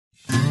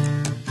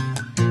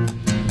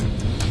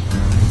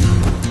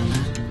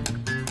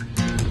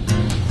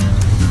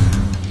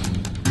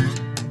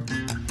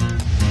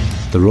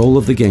The role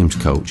of the games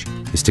coach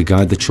is to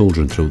guide the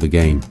children through the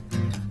game.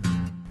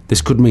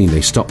 This could mean they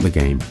stop the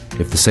game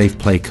if the safe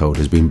play code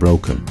has been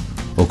broken,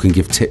 or can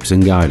give tips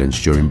and guidance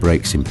during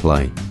breaks in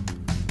play.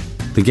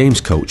 The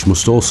games coach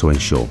must also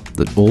ensure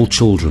that all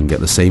children get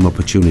the same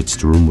opportunity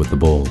to run with the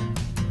ball.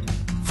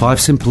 5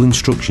 simple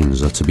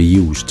instructions are to be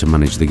used to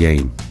manage the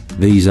game.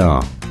 These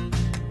are: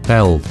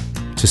 bell,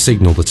 to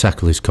signal the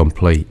tackle is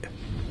complete.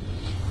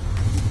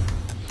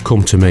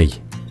 Come to me,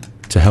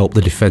 to help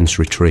the defence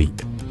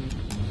retreat.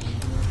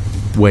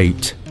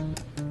 Wait,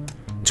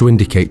 to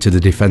indicate to the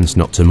defence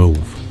not to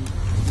move.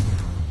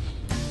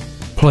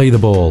 Play the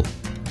ball,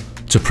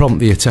 to prompt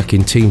the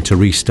attacking team to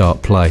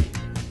restart play.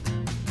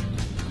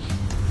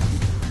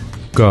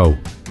 Go,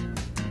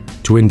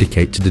 to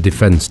indicate to the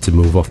defence to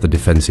move off the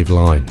defensive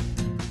line.